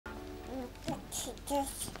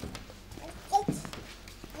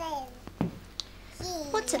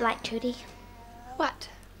What's it like, Trudy? What?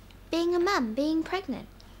 Being a mum, being pregnant.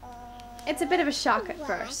 It's a bit of a shock at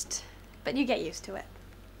first, but you get used to it.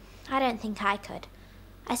 I don't think I could.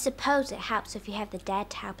 I suppose it helps if you have the dad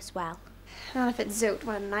to help as well. Not if it's Zoot.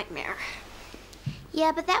 What a nightmare.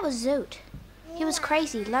 Yeah, but that was Zoot. He was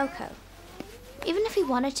crazy, loco. Even if he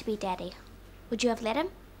wanted to be daddy, would you have let him?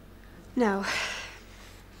 No.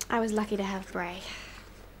 I was lucky to have Bray.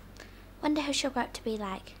 Wonder who she'll grow up to be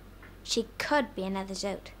like. She could be another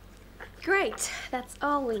Zoot. Great. That's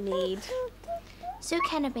all we need. Zoot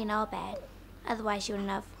can't have been all bad. Otherwise you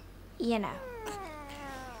wouldn't have, you know.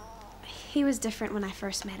 He was different when I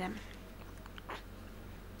first met him.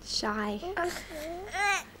 Shy,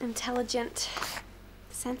 intelligent,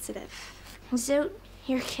 sensitive. Zoot,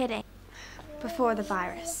 you're kidding. Before the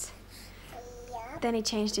virus. Then he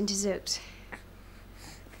changed into Zoot.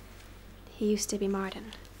 He used to be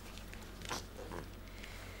Martin.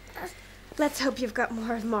 Let's hope you've got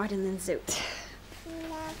more of Martin than Zoot.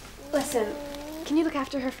 Listen, can you look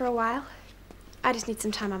after her for a while? I just need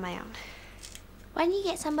some time on my own. Why don't you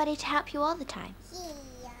get somebody to help you all the time?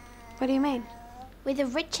 What do you mean? We're the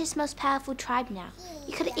richest, most powerful tribe now.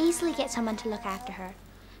 You could easily get someone to look after her.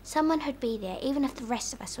 Someone who'd be there, even if the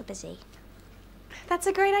rest of us were busy. That's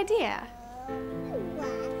a great idea.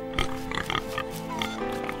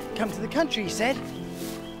 Come to the country, he said.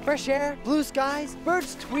 Fresh air, blue skies,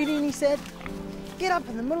 birds tweeting, he said. Get up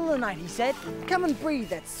in the middle of the night, he said. Come and breathe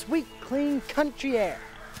that sweet, clean country air.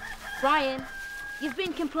 Brian, you've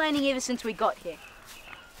been complaining ever since we got here.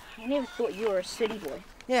 I never thought you were a city boy.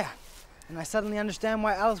 Yeah, and I suddenly understand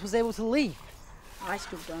why Alice was able to leave. I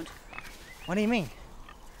still don't. What do you mean?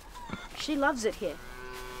 She loves it here.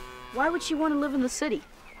 Why would she want to live in the city?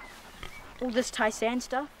 All this Tai San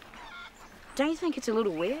stuff? Don't you think it's a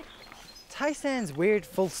little weird? Tai San's weird,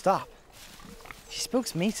 full stop. She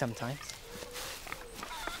spooks me sometimes.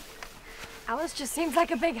 Alice just seems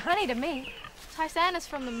like a big honey to me. Tai San is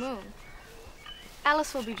from the moon.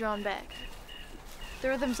 Alice will be drawn back. The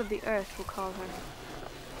rhythms of the earth will call her.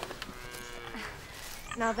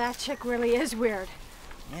 Now that chick really is weird.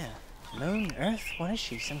 Yeah. Moon, Earth, what is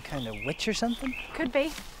she? Some kind of witch or something? Could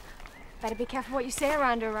be. Better be careful what you say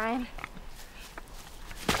around her, Ryan.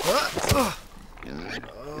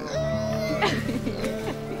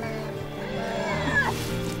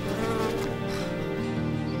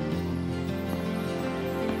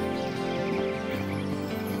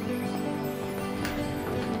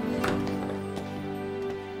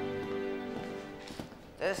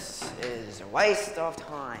 This is a waste of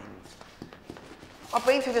time. I've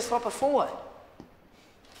been through this lot before.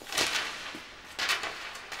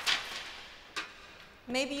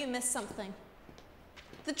 Maybe you missed something.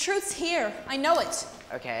 The truth's here. I know it.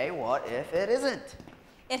 Okay, what if it isn't?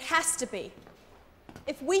 It has to be.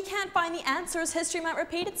 If we can't find the answers, history might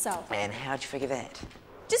repeat itself. And how'd you figure that?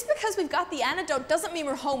 Just because we've got the antidote doesn't mean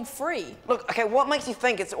we're home free. Look, okay, what makes you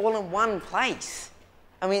think it's all in one place?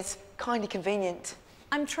 I mean, it's kind of convenient.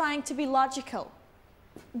 I'm trying to be logical.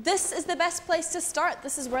 This is the best place to start.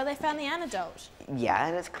 This is where they found the antidote. Yeah,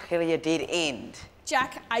 and it's clearly a dead end.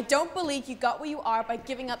 Jack, I don't believe you got where you are by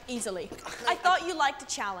giving up easily. I thought you liked a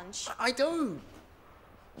challenge. I do.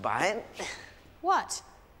 But... What?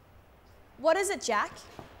 What is it, Jack?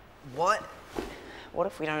 What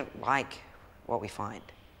if we don't like what we find?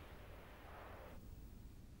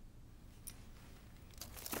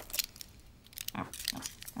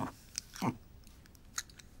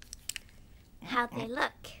 How'd they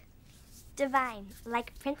look? Divine,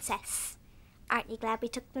 like a princess. Aren't you glad we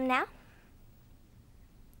took them now?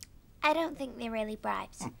 I don't think they're really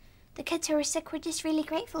bribes. The kids who were sick were just really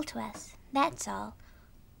grateful to us. That's all.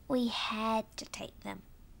 We had to take them.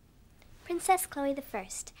 Princess Cloe the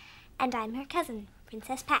First, and I'm her cousin,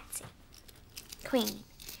 Princess Patsy. Queen.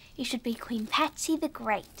 You should be Queen Patsy the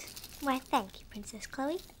Great. Why, thank you, Princess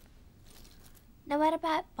Cloe. Now what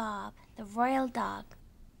about Bob, the royal dog?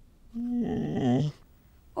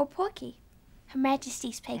 Or Porky, Her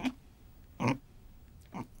Majesty's pig?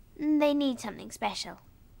 They need something special.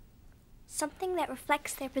 Something that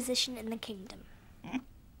reflects their position in the kingdom.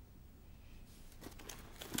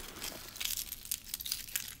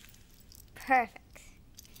 Perfect.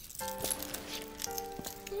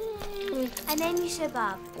 I name you Sir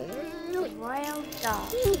Bob, the royal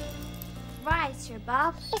dog. Rise, Sir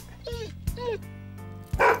Bob.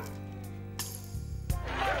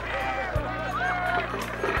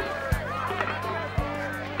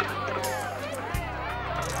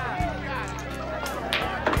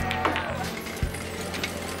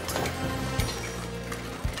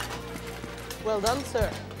 Well done, sir.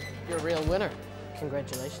 You're a real winner.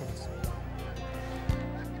 Congratulations.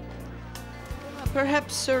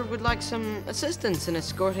 Perhaps Sir would like some assistance in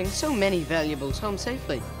escorting so many valuables home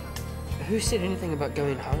safely. Who said anything about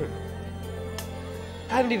going home?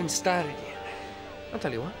 I haven't even started yet. I'll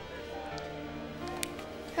tell you what.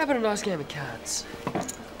 How about a nice game of cards?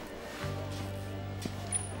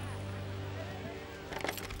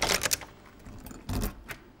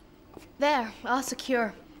 There, all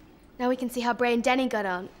secure. Now we can see how Bray and Denny got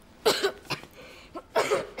on.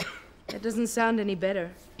 That doesn't sound any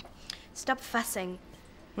better. Stop fussing.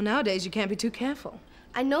 Well, nowadays you can't be too careful.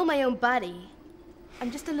 I know my own body.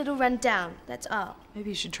 I'm just a little run down, that's all. Maybe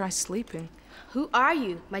you should try sleeping. Who are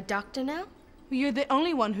you, my doctor now? Well, you're the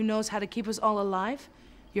only one who knows how to keep us all alive.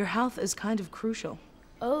 Your health is kind of crucial.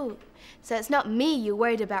 Oh, so it's not me you're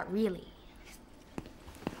worried about, really.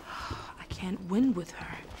 I can't win with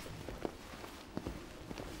her.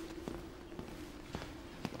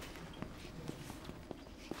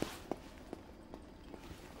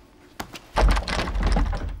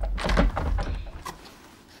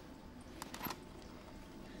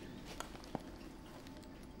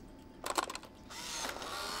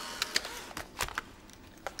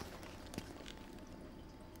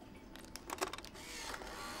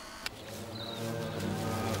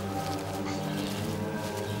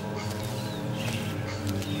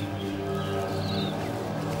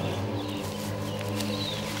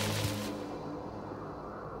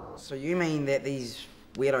 So you mean that these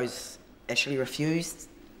weirdos actually refused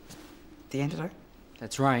the antidote?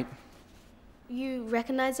 That's right. You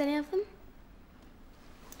recognize any of them?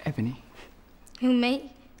 Ebony. Who,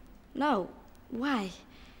 me? No. Why?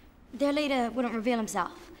 Their leader wouldn't reveal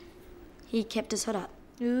himself. He kept his hood up.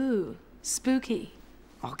 Ooh, spooky.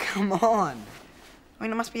 Oh, come on. I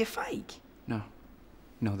mean, it must be a fake. No.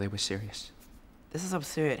 No, they were serious. This is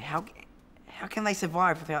absurd. How can they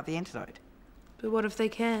survive without the antidote? But what if they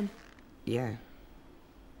can? Yeah.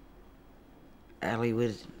 Ellie,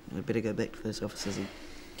 we'd better go back to those officers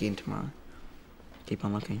again tomorrow. Keep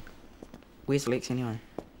on looking. Where's Lex anyway?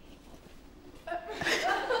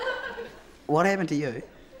 What happened to you?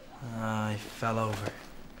 I fell over.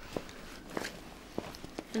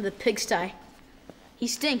 In the pigsty. He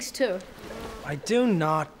stinks, too. I do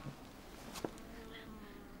not.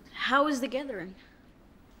 How was the gathering?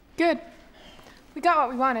 Good. We got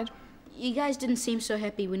what we wanted. You guys didn't seem so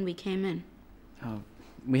happy when we came in. Oh,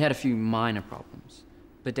 we had a few minor problems.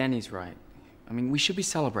 But Danny's right. I mean, we should be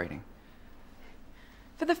celebrating.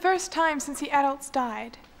 For the first time since the adults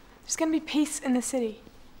died, there's gonna be peace in the city.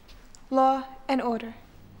 Law and order.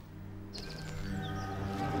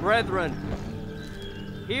 Brethren,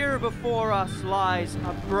 here before us lies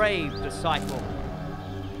a brave disciple,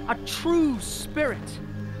 a true spirit,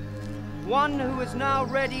 one who is now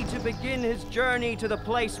ready to begin his journey to the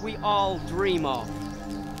place we all dream of.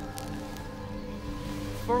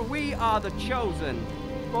 For we are the chosen.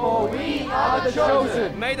 For we are the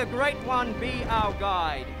chosen. May the Great One be our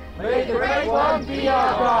guide. May the Great One be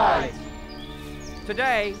our guide.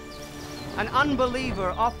 Today, an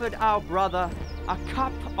unbeliever offered our brother a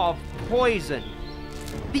cup of poison,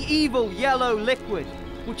 the evil yellow liquid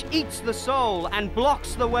which eats the soul and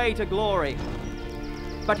blocks the way to glory.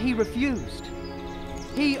 But he refused.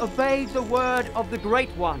 He obeyed the word of the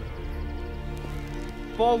Great One.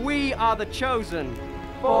 For we are the chosen.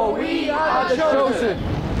 For we are the chosen.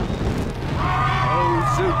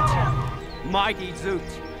 Oh, Zoot, mighty Zoot,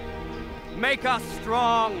 make us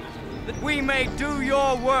strong, that we may do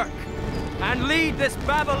your work and lead this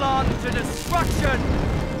Babylon to destruction.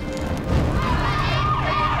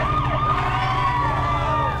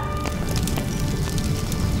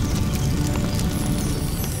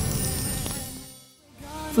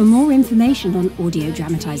 For more information on audio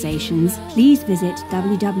dramatizations, please visit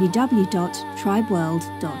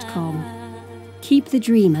www.tribeworld.com. Keep the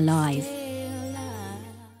dream alive.